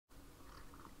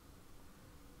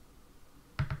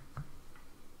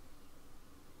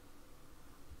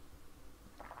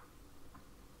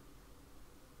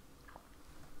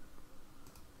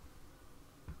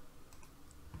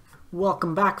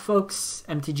Welcome back, folks.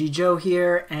 MTG Joe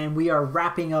here, and we are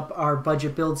wrapping up our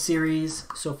budget build series.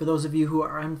 So for those of you who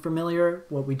are unfamiliar,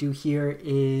 what we do here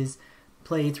is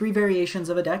play 3 variations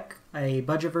of a deck: a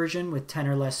budget version with 10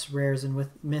 or less rares and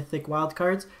with mythic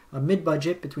wildcards, a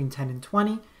mid-budget between 10 and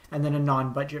 20, and then a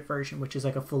non-budget version, which is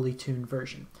like a fully tuned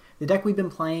version. The deck we've been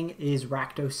playing is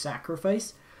Rakdos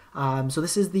Sacrifice. So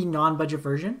this is the non-budget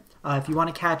version. If you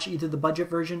want to catch either the budget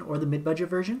version or the mid-budget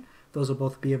version, those will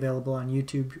both be available on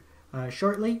YouTube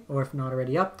shortly, or if not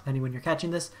already up, depending when you're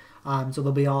catching this. So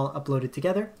they'll be all uploaded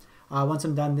together. Once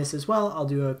I'm done this as well, I'll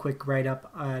do a quick write-up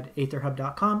at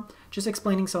aetherhub.com, just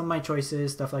explaining some of my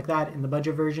choices, stuff like that, in the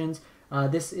budget versions.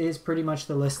 This is pretty much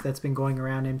the list that's been going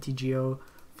around MTGO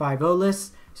 5.0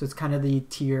 lists, so it's kind of the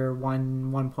tier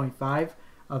 1, 1.5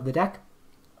 of the deck.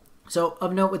 So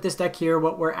of note with this deck here,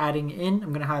 what we're adding in,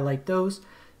 I'm going to highlight those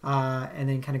and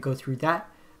then kind of go through that.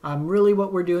 Really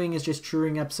what we're doing is just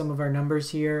truing up some of our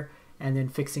numbers here and then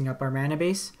fixing up our mana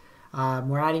base.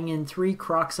 We're adding in 3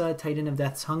 Kroxa, Titan of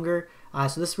Death's Hunger.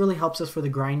 So this really helps us for the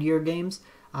grindier games.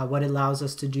 What it allows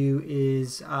us to do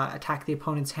is attack the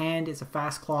opponent's hand. It's a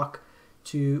fast clock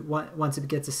to once it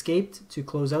gets escaped to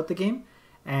close out the game.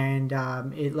 And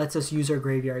it lets us use our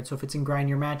graveyard. So if it's in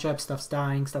grindier matchups, stuff's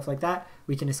dying, stuff like that,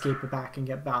 we can escape it back and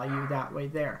get value that way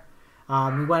there.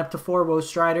 We went up to 4 Woe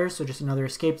Strider, so just another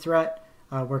escape threat.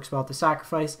 Works well to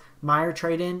sacrifice. Mire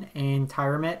Triton and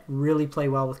Tymaret really play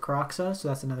well with Kroxa, so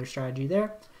that's another strategy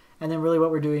there. And then really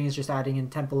what we're doing is just adding in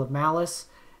Temple of Malice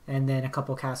and then a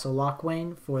couple Castle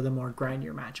Locthwain for the more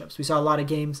grindier matchups. We saw a lot of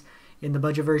games in the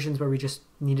budget versions where we just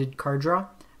needed card draw,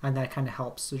 and that kind of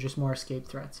helps, so just more escape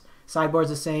threats.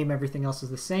 Sideboard's the same, everything else is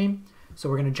the same, so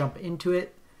we're going to jump into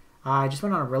it. I just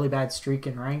went on a really bad streak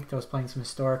in ranked. I was playing some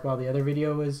historic while the other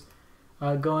video was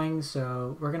going,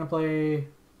 so we're going to play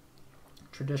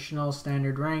traditional,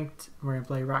 standard, ranked. We're going to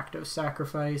play Rakdos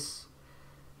Sacrifice.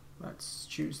 Let's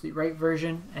choose the right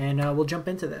version, and we'll jump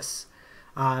into this.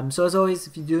 So as always,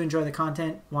 if you do enjoy the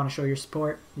content, want to show your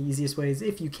support, the easiest way is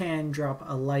if you can, drop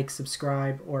a like,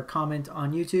 subscribe, or comment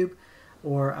on YouTube,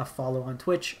 or a follow on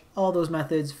Twitch. All those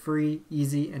methods, free,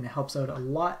 easy, and it helps out a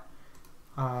lot.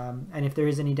 And if there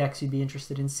is any decks you'd be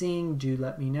interested in seeing, do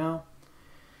let me know.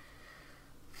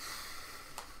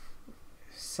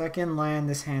 Second land,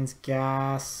 this hand's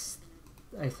gas.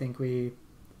 I think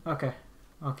okay,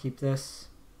 I'll keep this.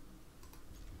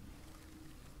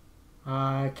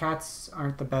 Cats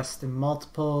aren't the best in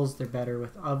multiples, they're better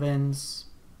with ovens.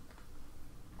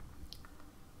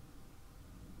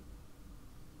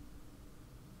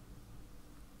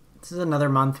 This is another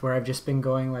month where I've just been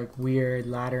going like weird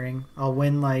laddering. I'll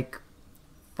win like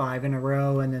 5 in a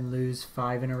row and then lose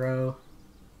 5 in a row.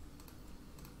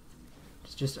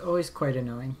 It's just always quite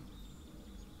annoying.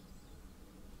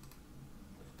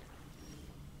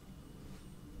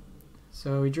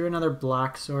 So we drew another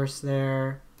black source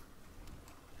there.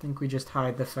 I think we just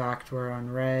hide the fact we're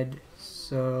on red.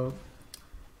 So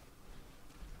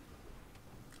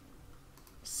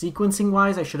sequencing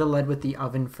wise, I should have led with the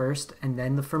oven first and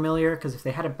then the familiar, because if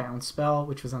they had a bounce spell,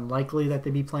 which was unlikely that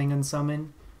they'd be playing unsummon.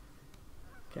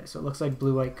 Okay, so it looks like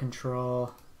blue-white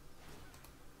control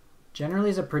generally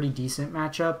is a pretty decent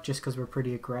matchup just because we're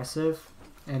pretty aggressive,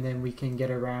 and then we can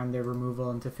get around their removal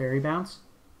into fairy bounce.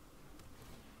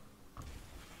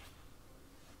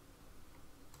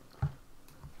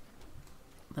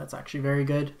 That's actually very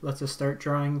good. Lets us start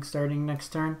drawing starting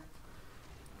next turn.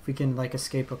 If we can like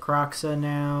escape a Kroxa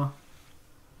now.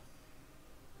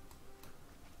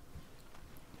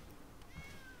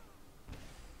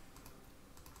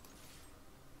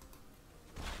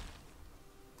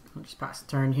 I'll just pass the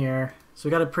turn here. So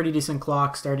we got a pretty decent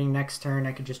clock starting next turn.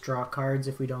 I could just draw cards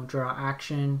if we don't draw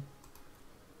action.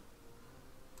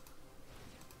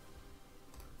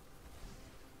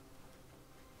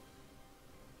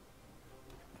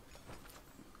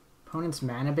 Opponent's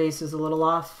mana base is a little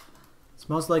off. It's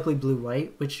most likely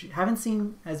blue-white, which haven't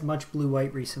seen as much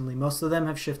blue-white recently. Most of them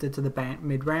have shifted to the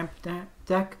mid-ramp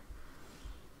deck.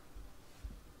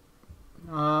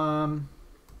 I'm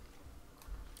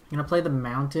going to play the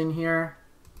mountain here.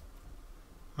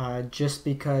 Just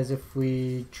because if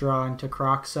we draw into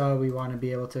Kroxa, we want to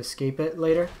be able to escape it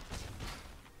later.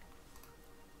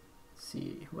 Let's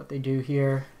see what they do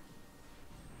here.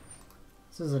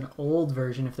 This is an old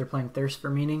version if they're playing Thirst for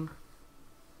Meaning.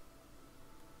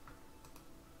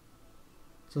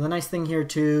 So the nice thing here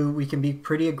too, we can be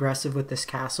pretty aggressive with this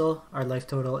castle. Our life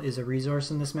total is a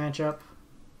resource in this matchup.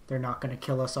 They're not going to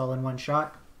kill us all in one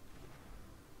shot.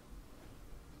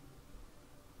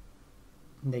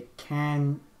 They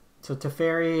can, so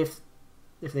Teferi,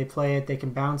 if they play it, they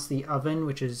can bounce the oven,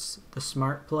 which is the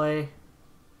smart play.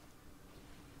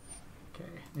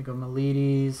 They go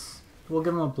Malides. We'll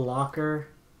give them a blocker.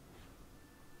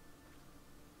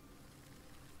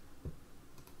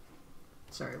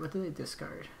 Sorry, what do they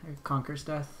discard? Conquer's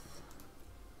Death.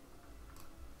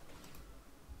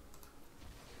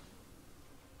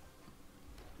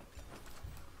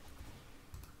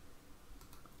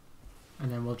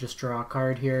 And then we'll just draw a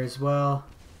card here as well.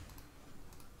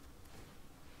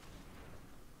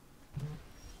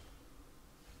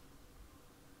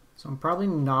 So I'm probably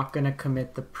not going to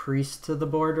commit the priest to the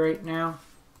board right now.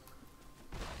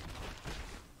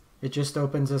 It just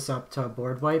opens us up to a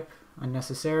board wipe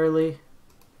unnecessarily.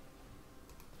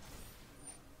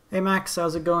 Hey Max,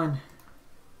 how's it going?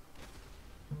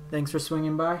 Thanks for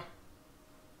swinging by.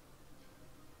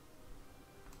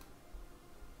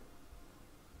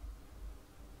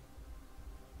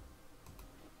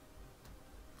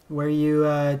 Where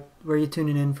are you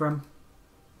tuning in from?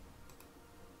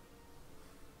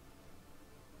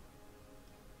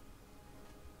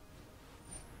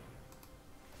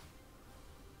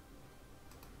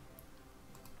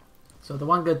 So the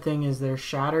one good thing is there's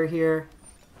Shatter here.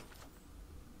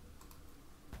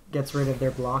 Gets rid of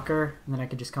their blocker, and then I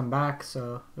could just come back,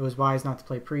 so it was wise not to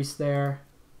play Priest there.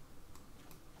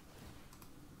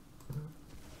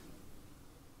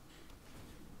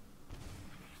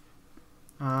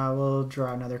 We'll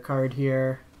draw another card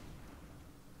here.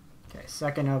 Okay,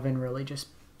 Second Oven really just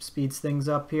speeds things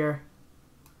up here.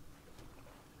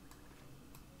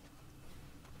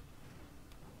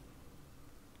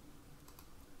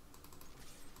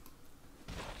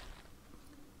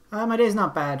 My day's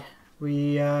not bad.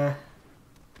 We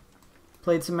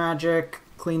played some Magic,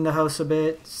 cleaned the house a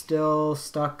bit, still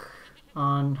stuck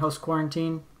on house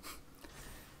quarantine.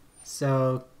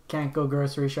 So can't go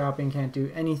grocery shopping, can't do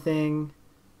anything.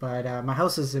 But my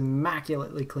house is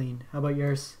immaculately clean. How about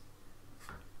yours?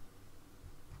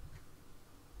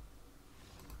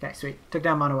 Okay, sweet. Took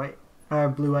down mono white.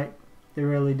 Blue white. They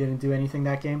really didn't do anything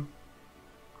that game.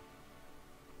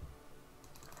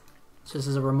 So this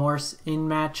is a Remorse in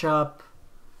matchup.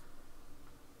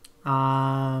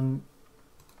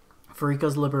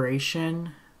 Pharika's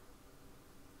Liberation.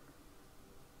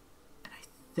 And I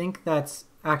think that's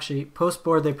actually post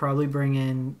board. They probably bring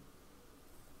in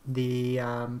the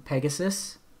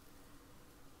Pegasus.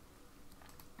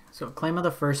 So Claim of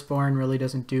the Firstborn really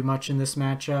doesn't do much in this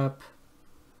matchup.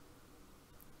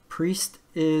 Priest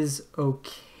is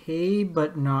okay,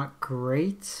 but not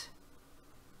great.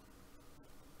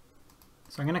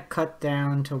 So I'm going to cut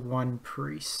down to one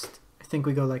Priest. I think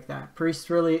we go like that. Priest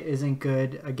really isn't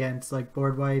good against like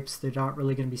board wipes. They're not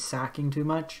really going to be sacking too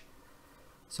much.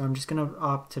 So I'm just going to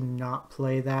opt to not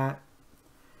play that.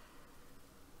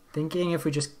 Thinking if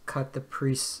we just cut the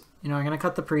Priest, you know, I'm going to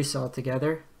cut the Priest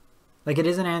altogether. Like it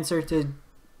is an answer to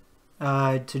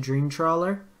Dream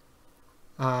Trawler.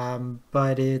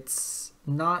 But it's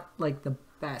not like the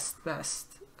best.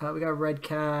 We got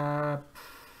Redcap.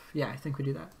 Yeah, I think we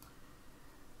do that.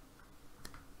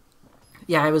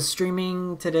 Yeah, I was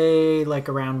streaming today like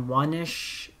around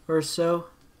 1-ish or so.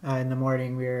 In the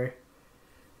morning we were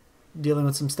dealing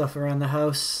with some stuff around the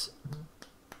house.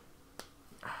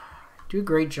 Do a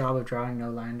great job of drawing no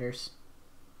landers.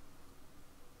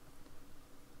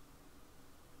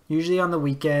 Usually on the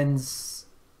weekends.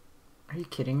 Are you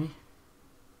kidding me?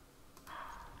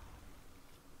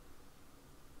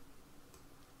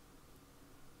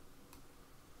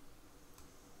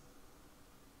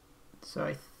 So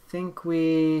I think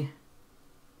we...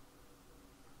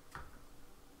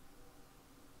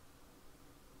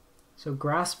 So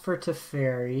Grasp for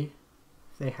Teferi,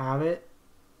 if they have it.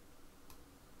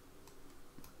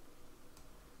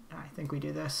 I think we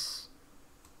do this.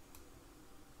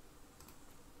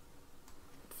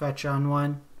 Fetch on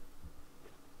one.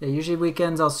 Yeah, usually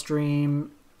weekends I'll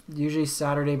stream, usually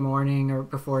Saturday morning or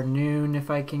before noon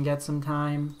if I can get some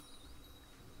time.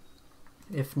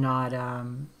 If not,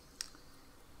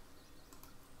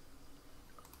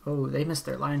 oh, they missed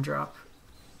their line drop.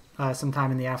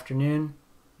 Sometime in the afternoon.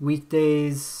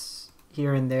 Weekdays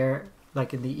here and there,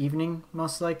 like in the evening,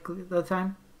 most likely the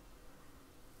time.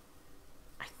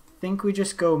 I think we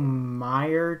just go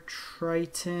Mire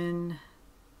Triton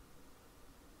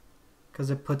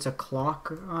because it puts a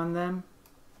clock on them.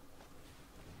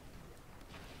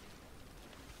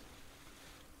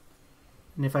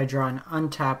 And if I draw an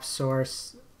untapped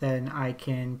source, then I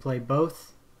can play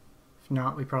both. If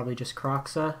not, we probably just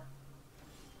Kroxa.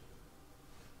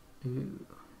 Ooh,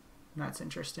 that's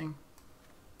interesting.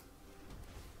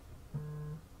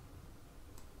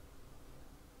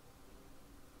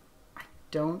 I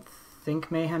don't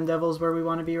think Mayhem Devil is where we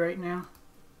want to be right now.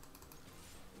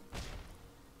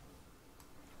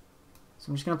 So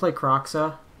I'm just going to play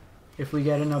Kroxa. If we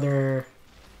get another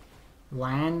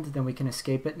land, then we can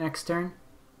escape it next turn.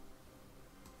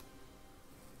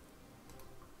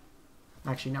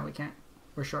 Actually, no, we can't.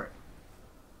 We're short.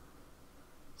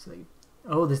 So,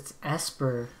 oh, this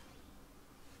Esper.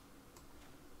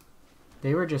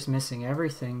 They were just missing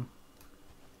everything.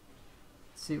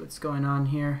 Let's see what's going on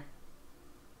here.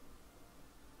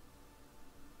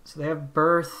 So they have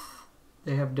Birth.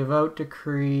 They have Devout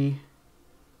Decree.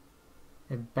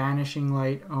 They have Banishing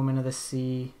Light, Omen of the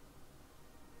Sea.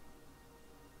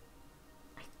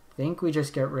 I think we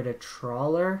just get rid of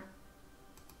Trawler.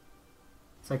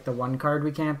 It's like the one card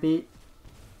we can't beat.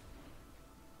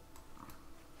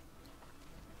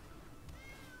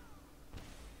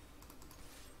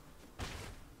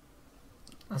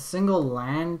 A single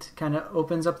land kind of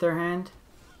opens up their hand.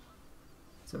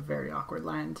 It's a very awkward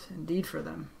land indeed for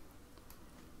them.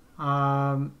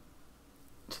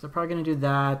 So they're probably going to do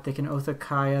that. They can Oath of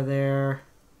Kaya there.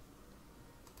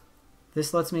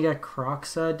 This lets me get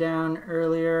Kroxa down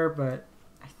earlier, but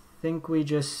I think we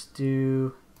just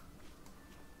do...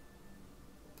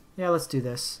 Yeah, let's do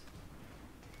this.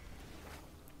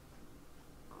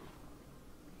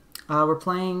 We're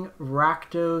playing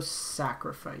Rakdos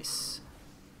Sacrifice.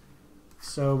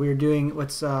 So we're doing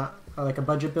what's like a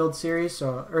budget build series.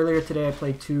 So earlier today I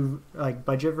played two like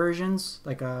budget versions,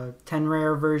 like a 10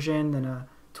 rare version and a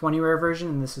 20 rare version,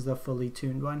 and this is the fully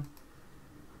tuned one.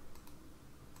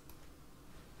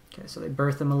 Okay, so they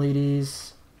birth the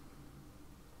Malides.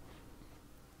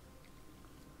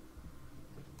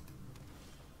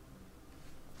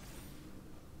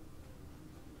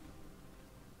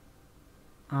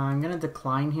 I'm going to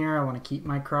decline here. I want to keep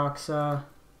my Kroxa.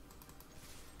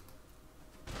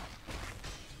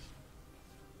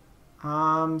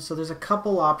 So there's a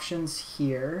couple options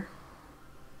here.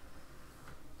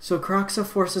 So Kroxa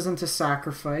forces them to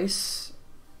sacrifice.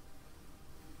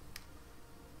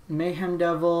 Mayhem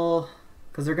Devil,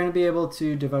 because they're going to be able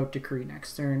to Devout Decree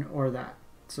next turn or that.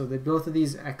 So they both of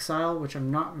these exile, which I'm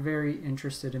not very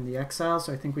interested in the exile,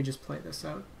 so I think we just play this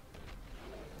out.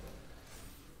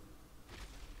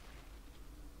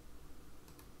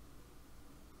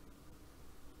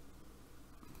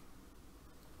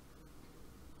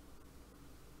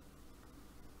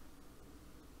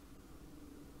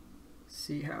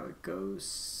 See how it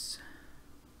goes.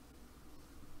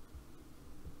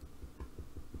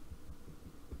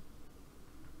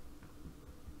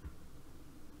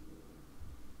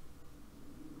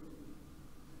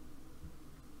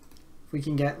 If we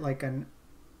can get like an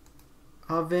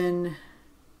oven.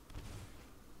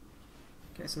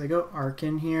 Okay, so they go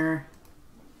Arkin here.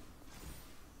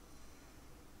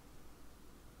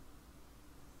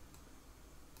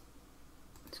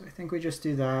 So I think we just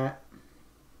do that.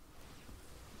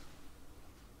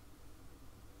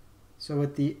 So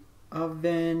with the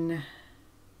oven,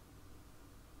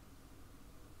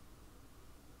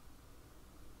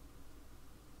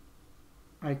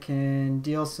 I can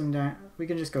deal some damage. We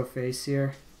can just go face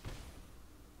here.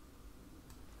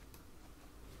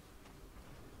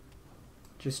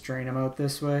 Just drain them out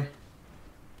this way.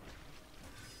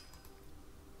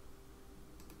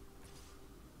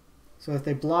 So if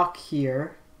they block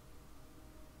here,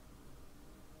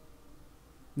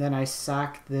 then I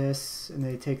sack this and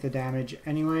they take the damage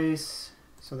anyways,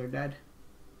 so they're dead.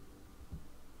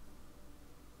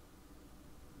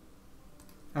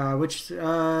 Which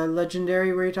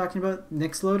legendary were you talking about?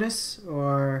 Nyx Lotus?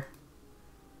 Or...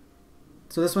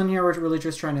 So this one here, we're really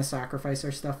just trying to sacrifice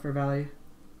our stuff for value.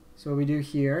 So what we do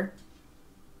here,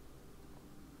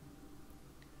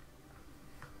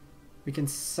 we can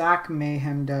sack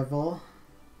Mayhem Devil.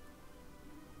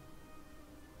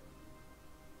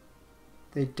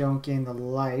 They don't gain the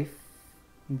life.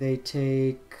 They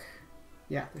take...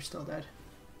 Yeah, they're still dead.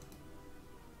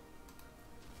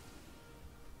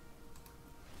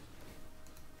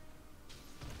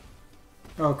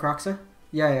 Oh, Kroxa?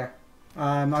 Yeah.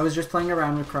 I was just playing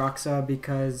around with Kroxa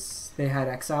because they had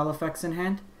exile effects in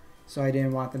hand, so I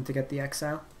didn't want them to get the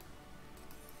exile.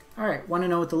 Alright, want to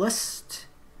know what the list?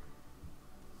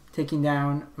 Taking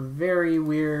down a very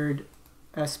weird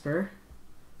Esper.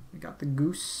 We got the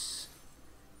Goose.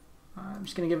 I'm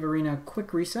just going to give Arena a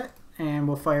quick reset and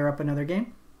we'll fire up another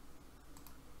game.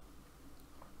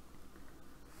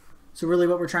 So really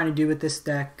what we're trying to do with this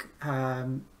deck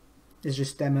is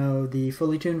just demo the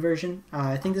fully tuned version.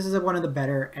 I think this is one of the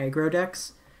better aggro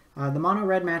decks. The mono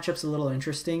red matchup's a little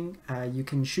interesting. You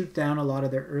can shoot down a lot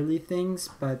of their early things,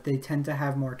 but they tend to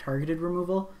have more targeted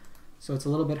removal. So it's a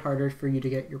little bit harder for you to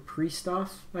get your priest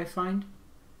off, I find.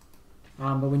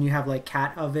 But when you have like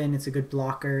Cat Oven, it's a good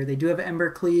blocker. They do have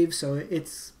Ember Cleave, so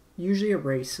it's usually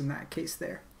erase in that case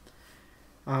there.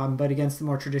 But against the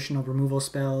more traditional removal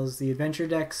spells, the adventure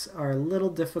decks are a little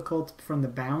difficult from the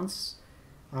bounce,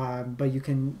 but you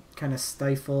can kind of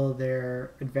stifle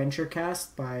their adventure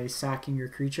cast by sacking your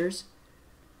creatures.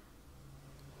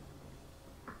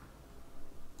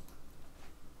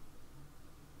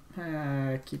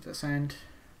 Keep this hand.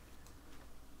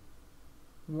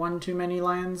 One too many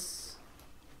lands,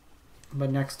 but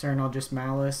next turn I'll just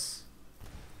Malice.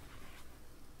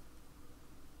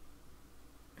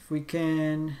 If we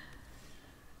can,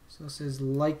 so this is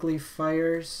likely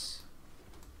fires.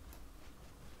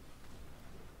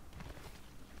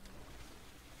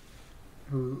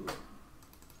 Ooh,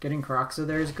 getting Kroxa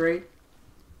there is great.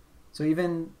 So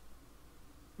even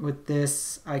with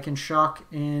this, I can shock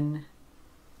in.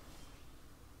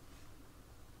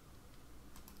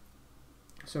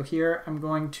 So here I'm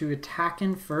going to attack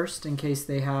in first in case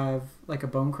they have like a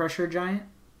Bone Crusher Giant.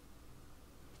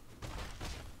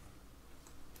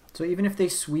 So even if they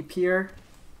sweep here,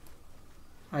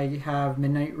 I have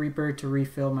Midnight Reaper to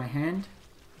refill my hand.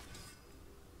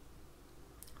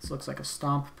 This looks like a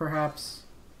stomp perhaps.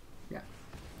 Yeah.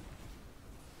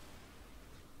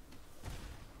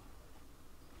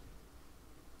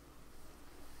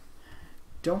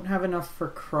 Don't have enough for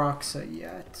Kroxa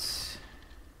yet.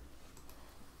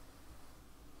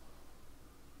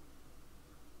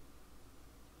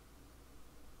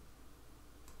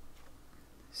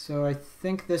 So I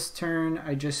think this turn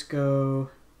I just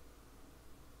go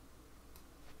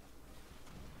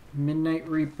Midnight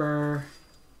Reaper.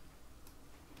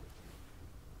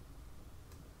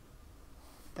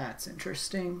 That's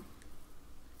interesting.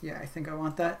 Yeah, I think I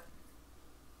want that.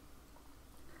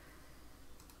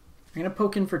 I'm going to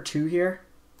poke in for 2 here.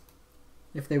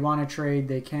 If they want to trade,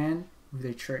 they can. If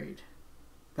they trade.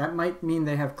 That might mean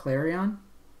they have Clarion.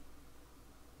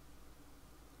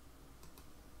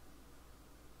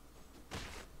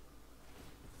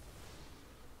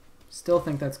 Still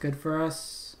think that's good for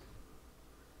us.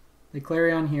 They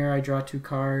Clarion here, I draw 2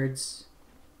 cards.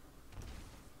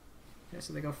 Okay,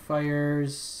 so they go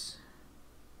fires.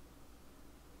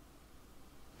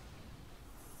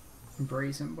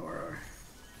 Brazen Borer.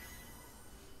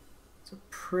 It's a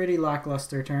pretty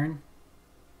lackluster turn.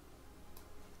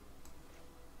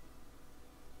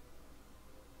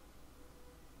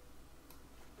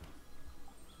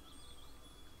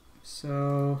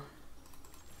 So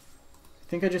I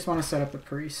think I just want to set up the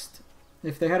priest.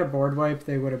 If they had a board wipe,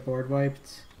 they would have board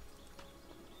wiped.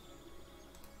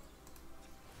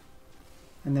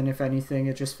 And then if anything,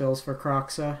 it just fills for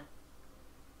Kroxa.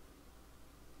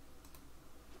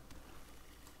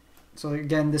 So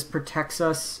again, this protects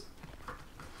us.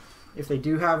 If they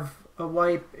do have a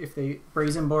wipe, if the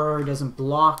Brazen Borer doesn't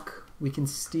block, we can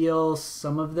steal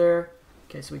some of their...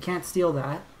 Okay, so we can't steal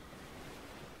that.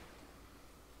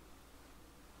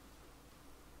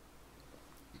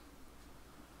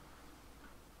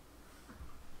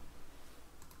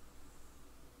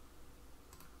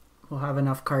 We'll have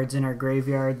enough cards in our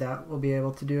graveyard that we'll be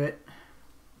able to do it.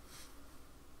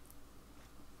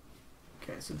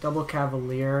 Okay, so double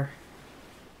Cavalier.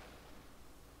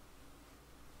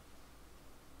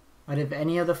 Out of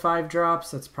any of the 5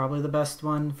 drops, that's probably the best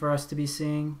one for us to be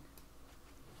seeing.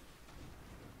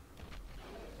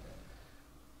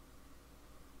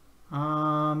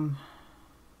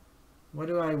 What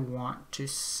do I want to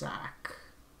sack?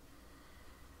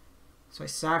 So I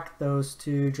sack those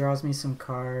 2, draws me some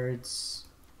cards.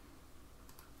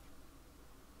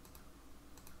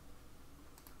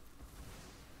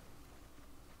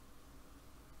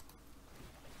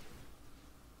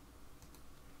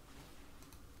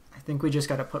 I think we just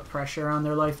got to put pressure on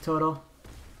their life total.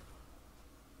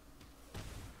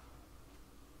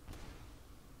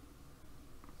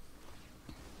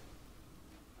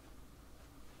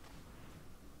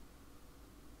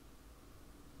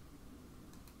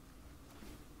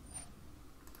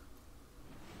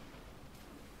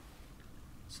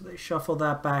 So they shuffle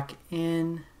that back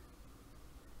in.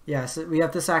 Yeah, so we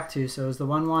have to sack 2. So it was the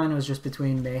 1/1. It was just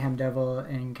between Mayhem Devil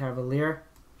and Cavalier.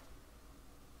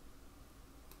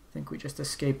 I think we just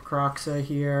escape Kroxa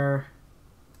here.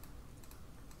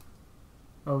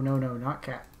 Oh, no, no, not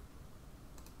Cat.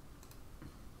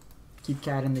 Keep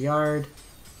Cat in the yard.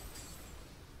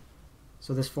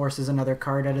 So this forces another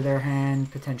card out of their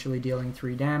hand, potentially dealing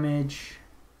 3 damage.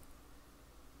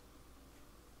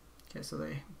 Okay, so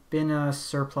they bin a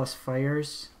surplus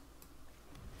fires.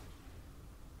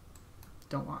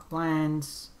 Don't want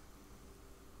lands.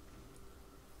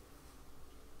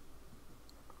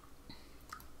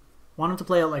 Want him to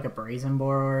play out like a Brazen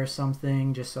Borer or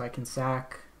something, just so I can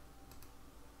sack.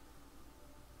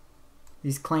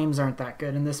 These claims aren't that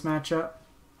good in this matchup.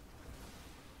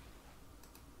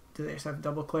 Do they just have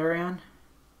double Clarion?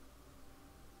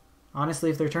 Honestly,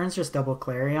 if their turn's just double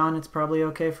Clarion, it's probably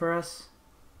okay for us.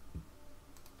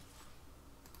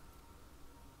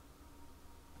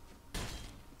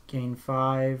 Gain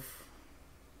 5.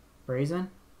 Brazen.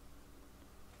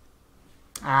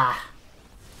 Ah,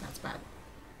 that's bad.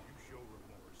 You show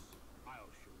remorse, I'll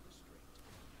show restraint.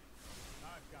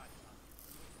 I've got time.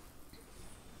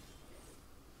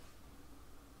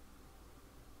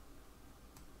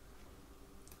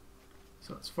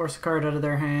 So let's force a card out of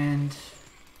their hand.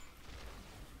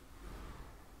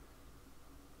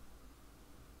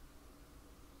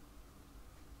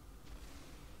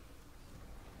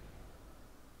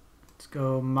 Let's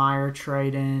go Mire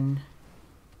Triton.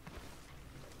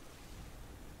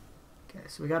 Okay,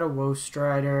 so we got a Woe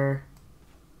Strider.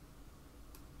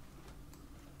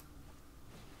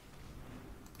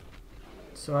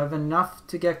 So I have enough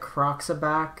to get Kroxa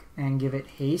back and give it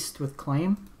haste with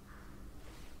Claim.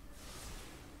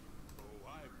 Oh,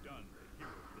 I've done the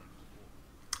hero thing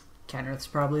before. Kenrith's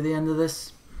probably the end of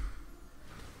this.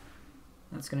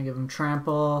 That's going to give him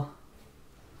Trample.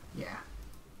 Yeah.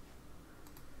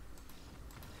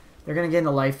 They're going to gain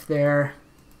the life there.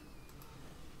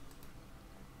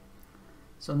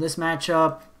 So in this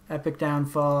matchup, Epic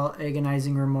Downfall,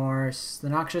 Agonizing Remorse. The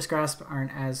Noxious Grasp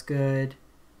aren't as good.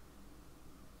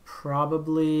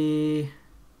 Probably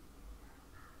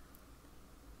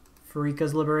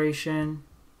Pharika's Liberation.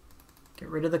 Get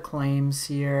rid of the claims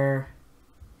here.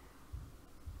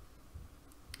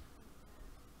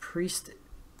 Priest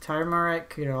Tymaret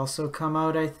could also come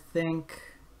out, I think.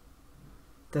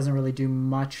 Doesn't really do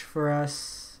much for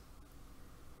us.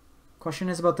 Question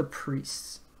is about the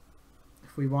priests.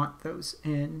 If we want those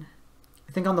in.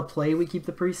 I think on the play we keep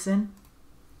the priests in.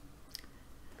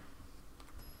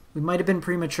 We might have been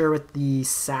premature with the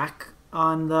sack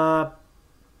on the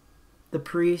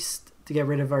priest to get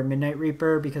rid of our Midnight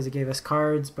Reaper because it gave us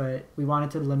cards, but we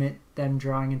wanted to limit them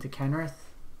drawing into Kenrith.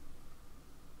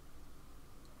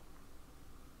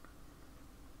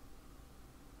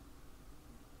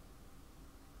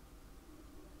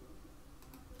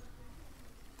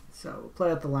 So we'll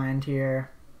play out the land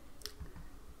here.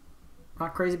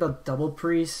 Not crazy about double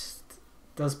priest.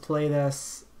 Does play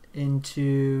this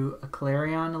into a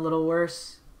Clarion a little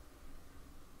worse.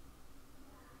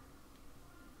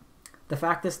 The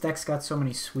fact this deck's got so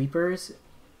many sweepers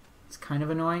is kind of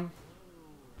annoying.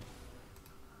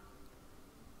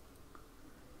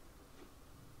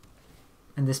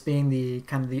 And this being the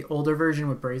kind of the older version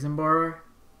with Brazen Borrower.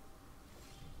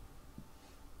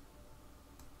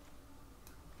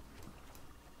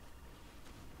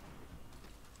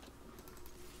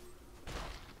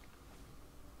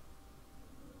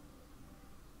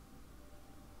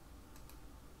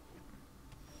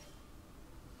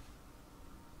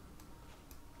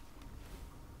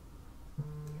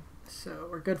 So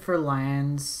we're good for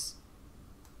lands.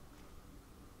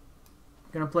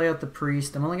 I'm going to play out the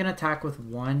priest. I'm only going to attack with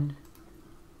 1.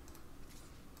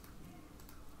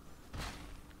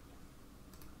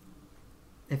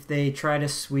 If they try to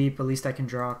sweep, at least I can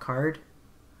draw a card.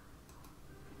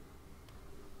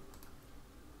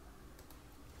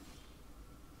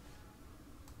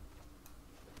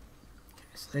 Okay,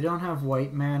 so they don't have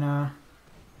white mana.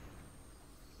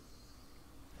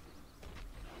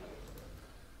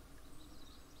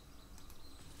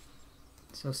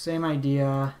 So same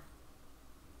idea.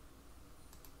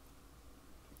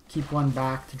 Keep 1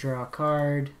 back to draw a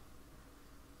card.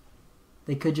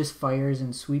 They could just fires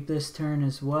and sweep this turn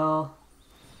as well.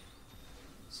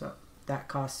 So that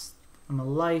costs them a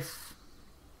life.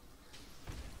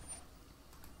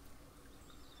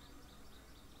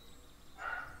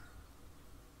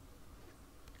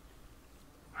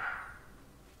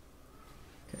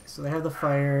 Okay, so they have the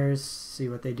fires. See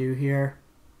what they do here.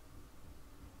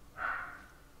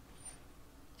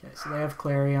 Okay, so they have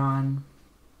Clarion.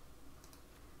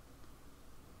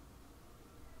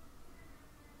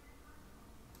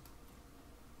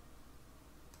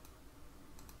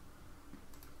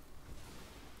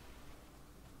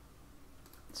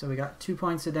 So we got 2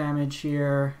 points of damage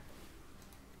here.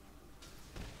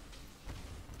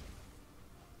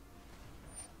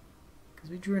 Because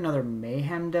we drew another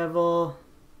Mayhem Devil.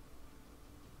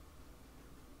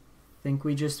 Think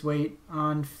we just wait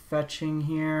on fetching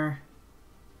here.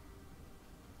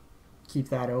 Keep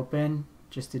that open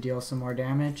just to deal some more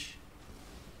damage.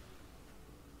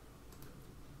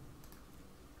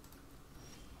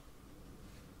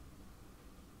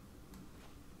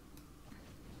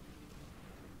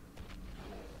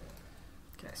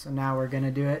 Okay, so now we're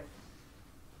gonna do it.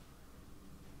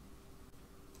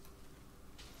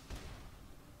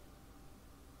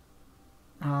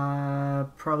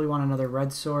 probably want another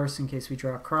red source in case we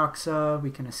draw Kroxa.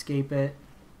 We can escape it.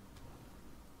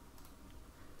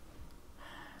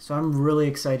 So I'm really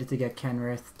excited to get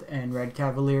Kenrith and Red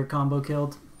Cavalier combo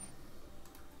killed.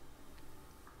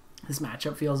 This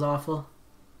matchup feels awful.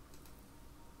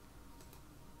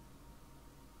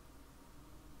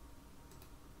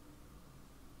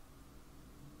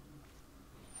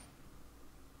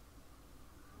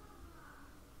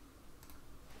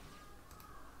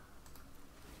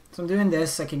 So I'm doing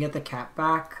this, I can get the cap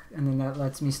back, and then that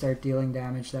lets me start dealing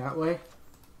damage that way.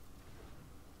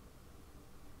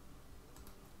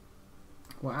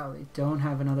 Wow, they don't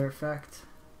have another effect.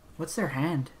 What's their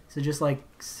hand? Is it just like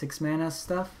 6 mana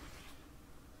stuff?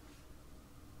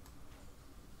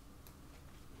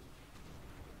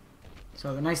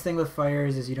 So the nice thing with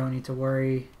fires is you don't need to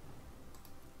worry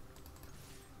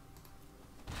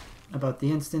about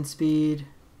the instant speed.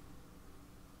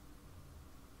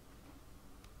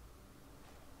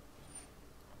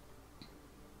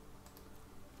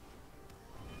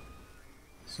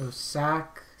 So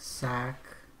sack, sack,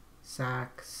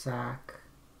 sack, sack.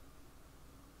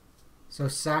 So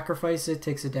sacrifice it,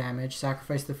 takes a damage.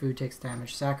 Sacrifice the food, takes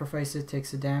damage. Sacrifice it,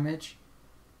 takes a damage.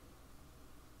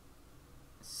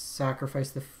 Sacrifice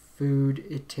the food,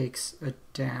 it takes a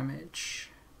damage.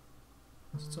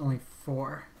 So it's only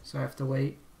 4, so I have to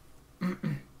wait.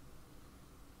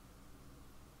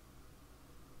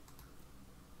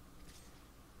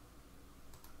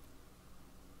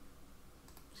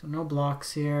 So no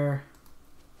blocks here.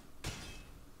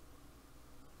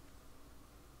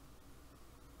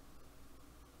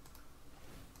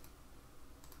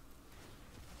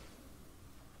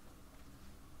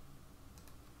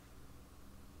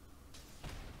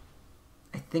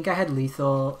 I think I had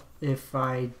lethal if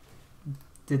I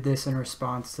did this in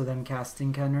response to them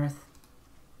casting Kenrith.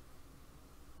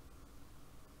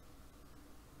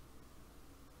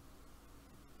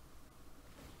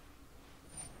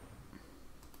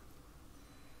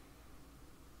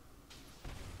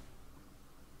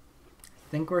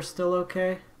 I think we're still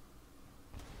okay.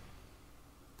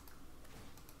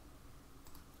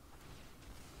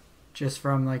 Just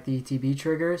from like the ETB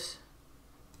triggers.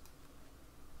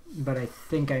 But I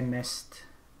think I missed.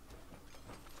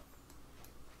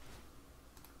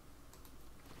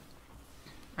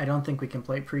 I don't think we can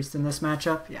play Priest in this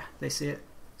matchup. Yeah, they see it.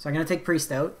 So I'm going to take Priest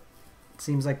out. It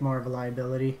seems like more of a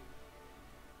liability.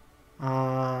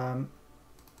 So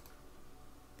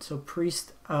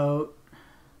Priest out.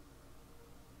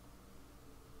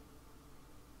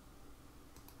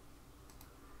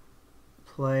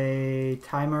 Play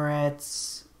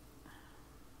Tymarets.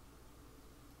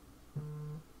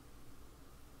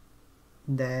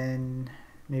 Then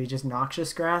maybe just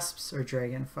Noxious Grasps or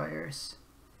Dragonfires.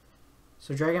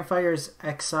 So Dragonfire's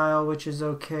Exile, which is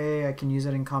okay. I can use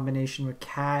it in combination with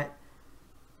Cat.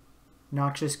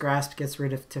 Noxious Grasp gets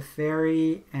rid of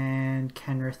Teferi and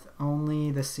Kenrith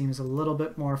only. This seems a little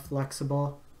bit more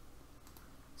flexible.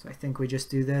 So I think we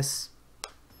just do this.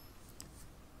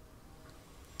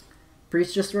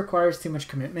 Priest just requires too much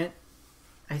commitment.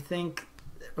 I think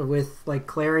with like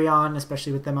Clarion,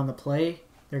 especially with them on the play,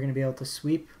 they're going to be able to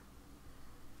sweep.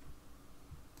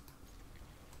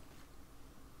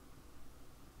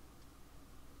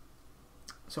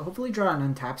 So hopefully draw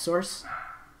an untap source.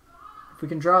 If we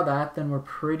can draw that, then we're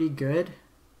pretty good.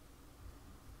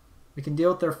 We can deal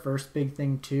with their first big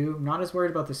thing too. I'm not as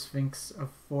worried about the Sphinx of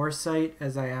Foresight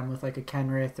as I am with like a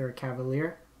Kenrith or a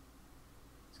Cavalier.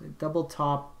 So double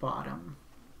top, bottom.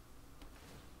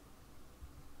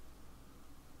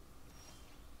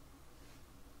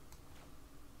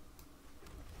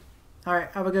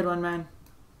 Alright, have a good one, man.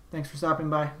 Thanks for stopping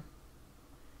by.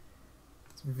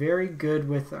 It's very good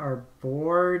with our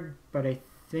board, but I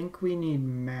think we need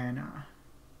mana.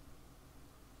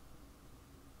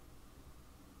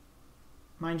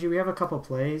 Mind you, we have a couple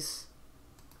plays.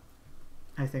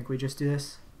 I think we just do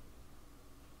this.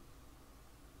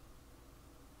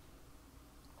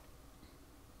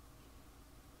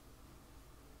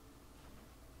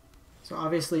 So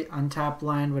obviously untapped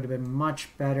land would have been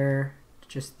much better.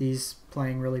 Just these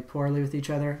playing really poorly with each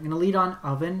other. I'm going to lead on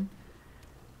Oven,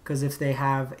 because if they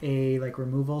have a like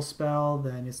removal spell,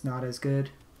 then it's not as good.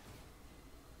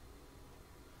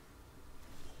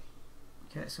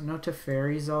 Okay, so no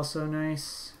Teferi is also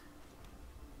nice.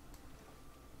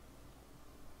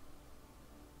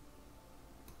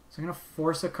 So I'm going to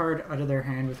force a card out of their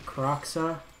hand with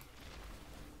Kroxa.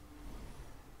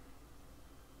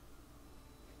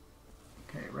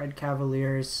 Okay, Red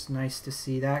Cavaliers, nice to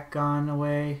see that gone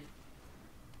away.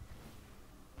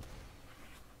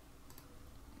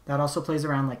 That also plays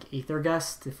around like Aether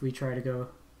Gust if we try to go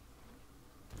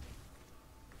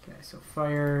so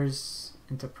fires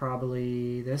into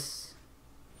probably this.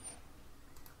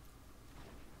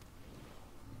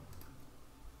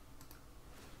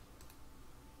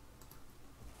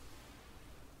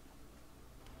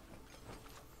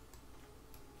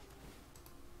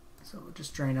 So we'll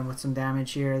just drain him with some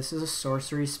damage here. This is a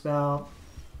sorcery spell.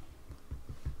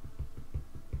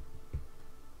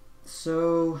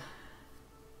 So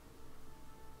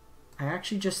I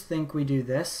actually just think we do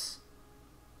this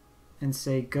and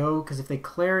say go, because if they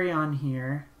Clarion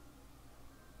here,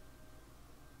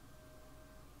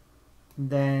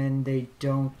 then they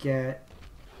don't get,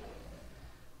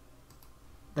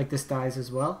 like, this dies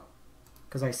as well,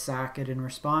 because I sack it in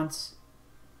response.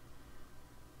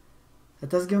 That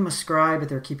does give them a scry, but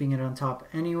they're keeping it on top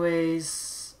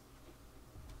anyways.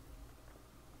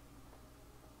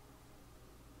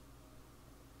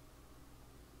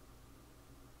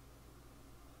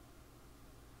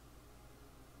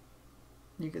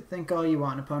 You could think all you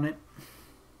want, opponent.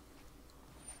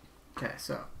 Okay,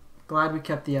 so glad we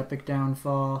kept the epic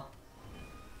downfall.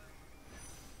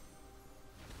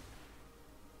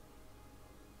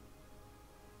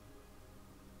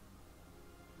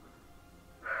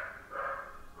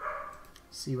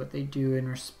 See what they do in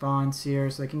response here.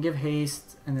 So they can give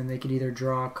haste, and then they could either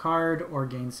draw a card or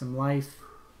gain some life.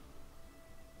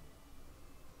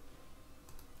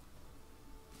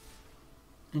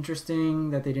 Interesting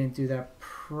that they didn't do that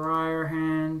prior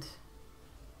hand.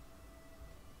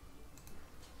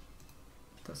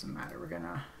 Doesn't matter, we're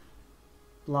gonna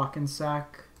block and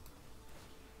sack.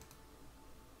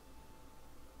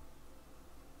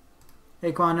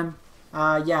 Hey Quantum.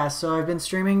 Yeah, so I've been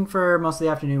streaming for most of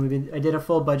the afternoon. I did a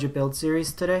full budget build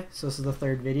series today, so this is the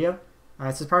third video.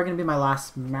 This is probably going to be my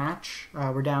last match.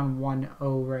 We're down 1-0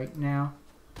 right now.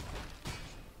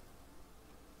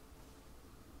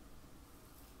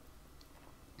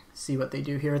 See what they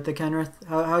do here at the Kenrith.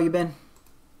 How you been?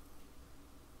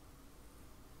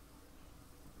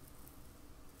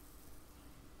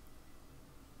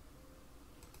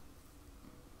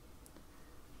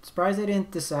 Surprised they didn't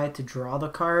decide to draw the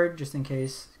card just in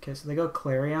case. Okay, so they go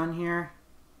Clarion here.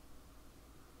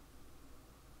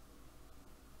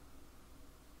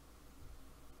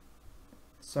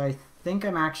 So I think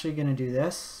I'm actually going to do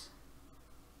this.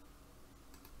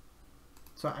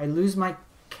 So I lose my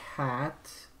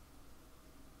cat,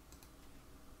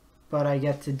 but I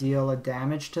get to deal a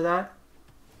damage to that.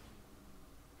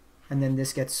 And then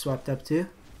this gets swept up too.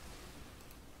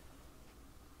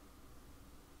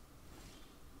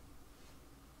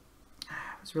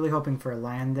 I was really hoping for a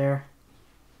land there.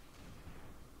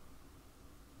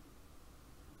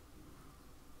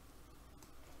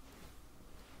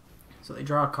 So they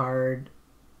draw a card.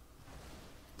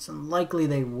 It's unlikely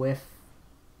they whiff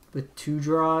with 2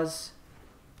 draws.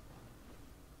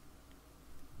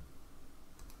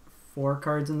 4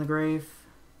 cards in the grave.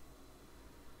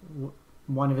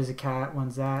 One of is a cat,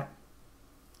 one's that.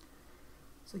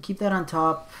 So keep that on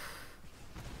top.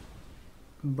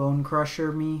 Bone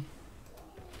Crusher me.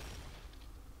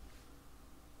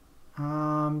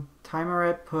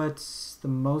 Tymaret puts the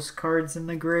most cards in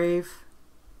the grave.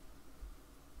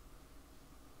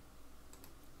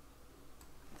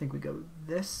 I think we go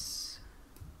this.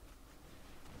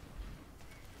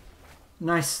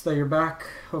 Nice that you're back.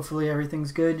 Hopefully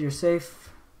everything's good. You're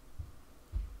safe.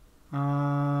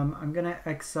 I'm gonna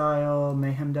exile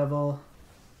Mayhem Devil.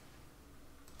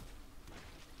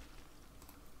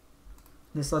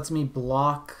 This lets me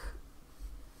block,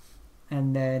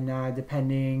 and then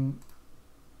depending.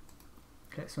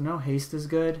 Okay, so no haste is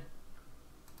good.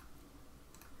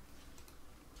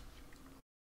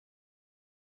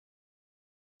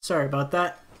 Sorry about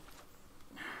that.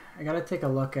 I gotta take a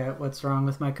look at what's wrong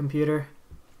with my computer.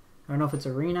 I don't know if it's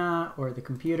Arena or the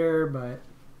computer, but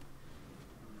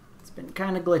it's been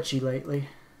kind of glitchy lately.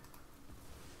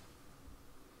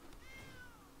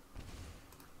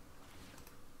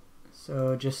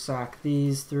 So just sack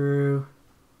these through.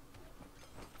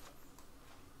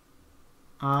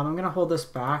 I'm gonna hold this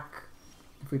back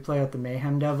if we play out the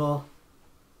Mayhem Devil.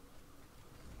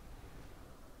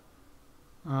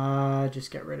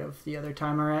 Just get rid of the other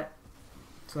Tymaret.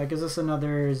 So that gives us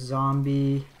another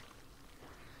zombie.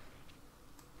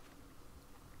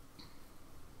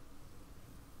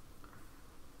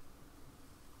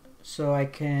 So I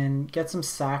can get some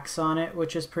sacks on it,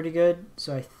 which is pretty good.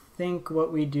 So I think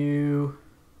what we do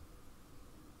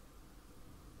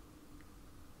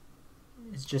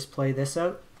is just play this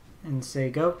out and say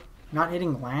go. Not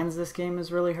hitting lands this game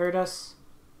has really hurt us.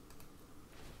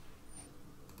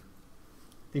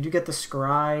 They do get the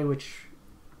scry, which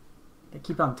they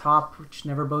keep on top, which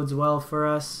never bodes well for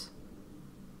us.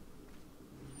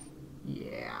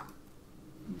 Yeah.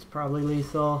 It's probably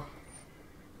lethal.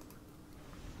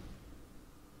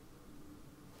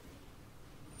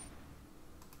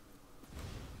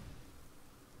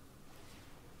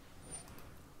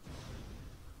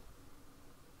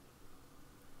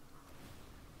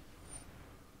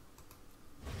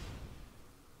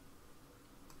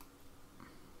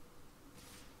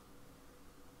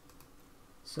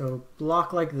 So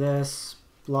block like this,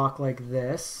 block like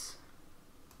this.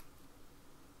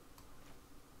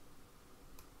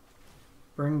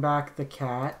 Bring back the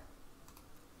cat.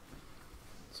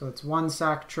 So it's 1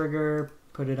 sack trigger,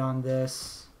 put it on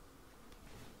this.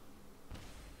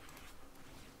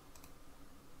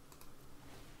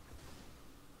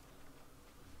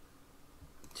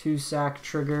 Two sack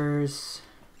triggers.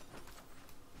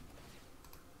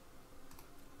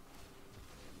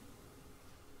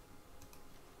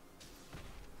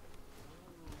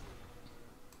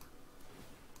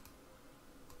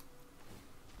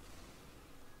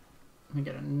 Let me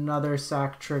get another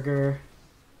sack trigger.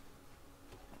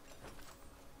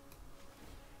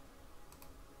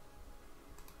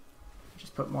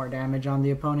 Just put more damage on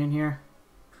the opponent here.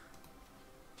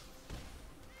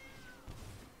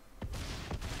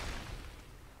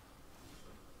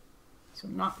 So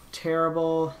not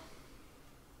terrible.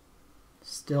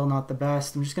 Still not the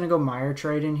best. I'm just going to go Mire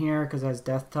Triton here because it has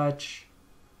Death Touch.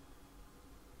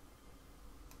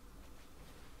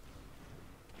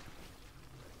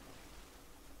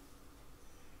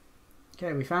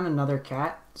 Okay, we found another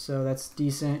cat, so that's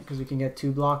decent because we can get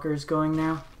 2 blockers going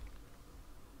now.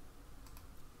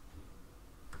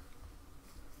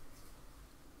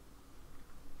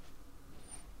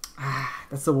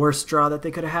 That's the worst draw that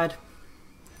they could have had.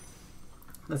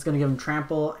 That's going to give them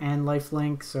trample and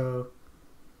lifelink, so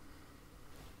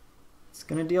it's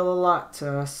going to deal a lot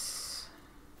to us.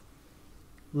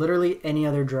 Literally any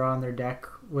other draw on their deck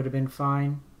would have been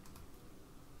fine.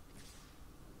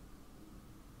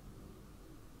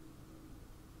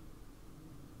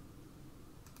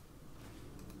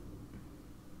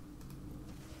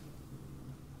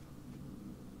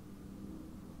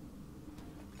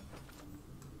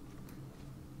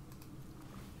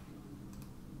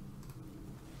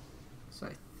 So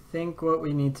I think what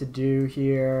we need to do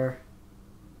here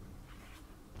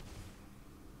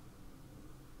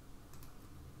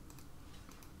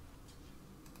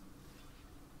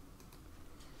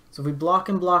so if we block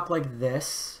and block like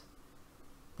this,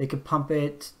 they could pump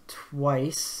it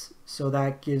twice, so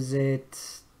that gives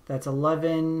it, that's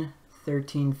 11,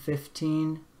 13,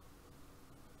 15.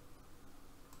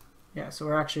 Yeah, so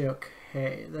we're actually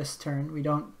okay this turn. We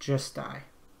don't just die.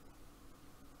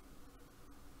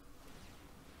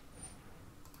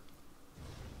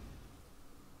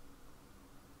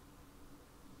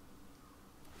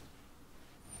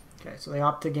 Okay, so they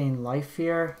opt to gain life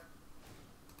here.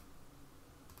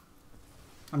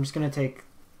 I'm just going to take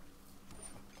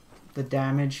the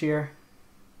damage here.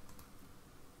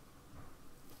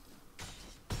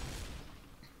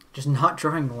 Just not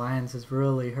drawing lands has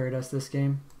really hurt us this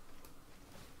game.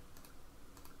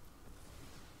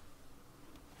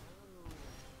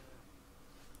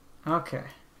 Okay.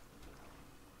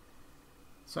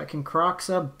 So I can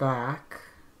Kroxa back.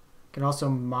 I can also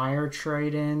Mire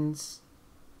Tritons.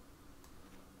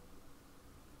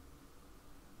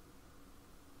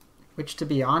 Which, to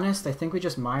be honest, I think we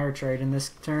just Mire Triton this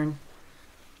turn.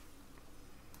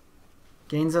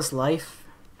 Gains us life.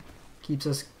 Keeps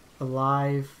us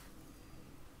alive.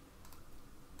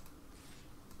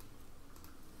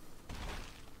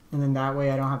 And then that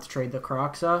way I don't have to trade the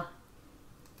Kroxa.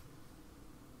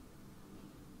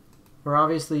 We're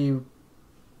obviously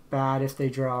bad if they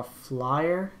draw a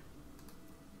flyer.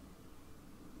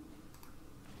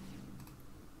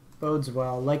 Bodes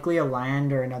well. Likely a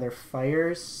land or another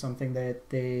fires, something that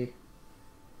they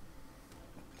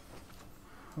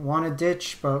want to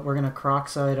ditch, but we're going to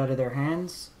Kroxa it out of their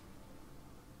hands.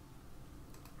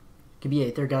 Could be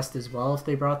Aether Gust as well if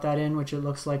they brought that in, which it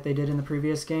looks like they did in the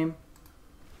previous game.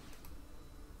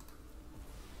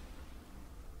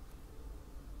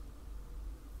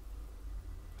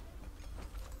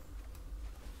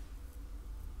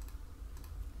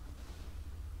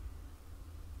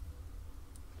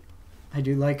 I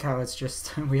do like how it's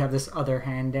just, we have this other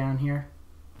hand down here.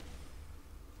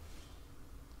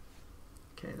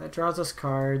 Okay, that draws us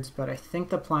cards, but I think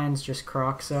the plan's just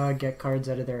Kroxa, get cards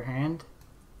out of their hand.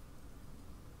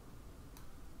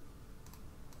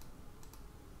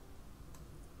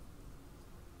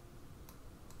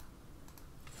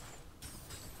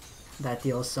 That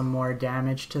deals some more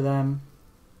damage to them.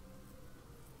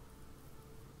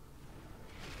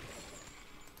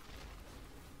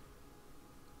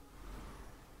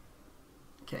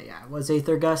 Okay, yeah, it was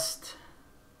Aether Gust.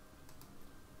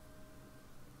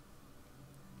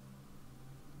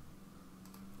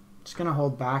 Just gonna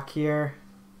hold back here.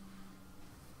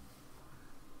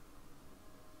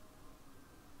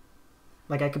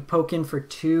 Like, I could poke in for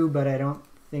 2, but I don't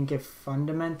think it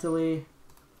fundamentally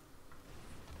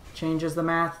changes the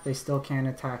math. They still can't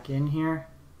attack in here.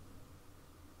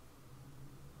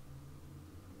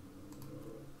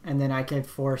 And then I can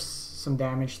force some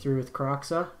damage through with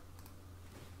Kroxa.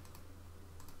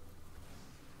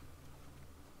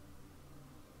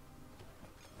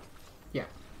 Yeah,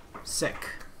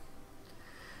 sick.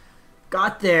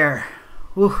 Got there.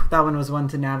 Whew, that one was one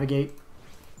to navigate.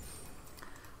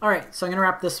 Alright, so I'm going to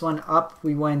wrap this one up.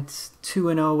 We went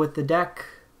 2-0 with the deck.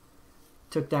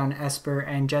 Took down Esper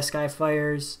and Jeskai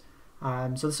Fires.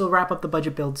 So this will wrap up the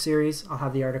budget build series. I'll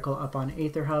have the article up on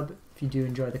Aether Hub. If you do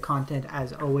enjoy the content,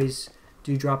 as always,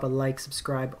 do drop a like,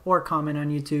 subscribe, or comment on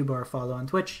YouTube or follow on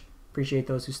Twitch. Appreciate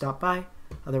those who stop by.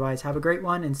 Otherwise, have a great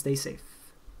one and stay safe.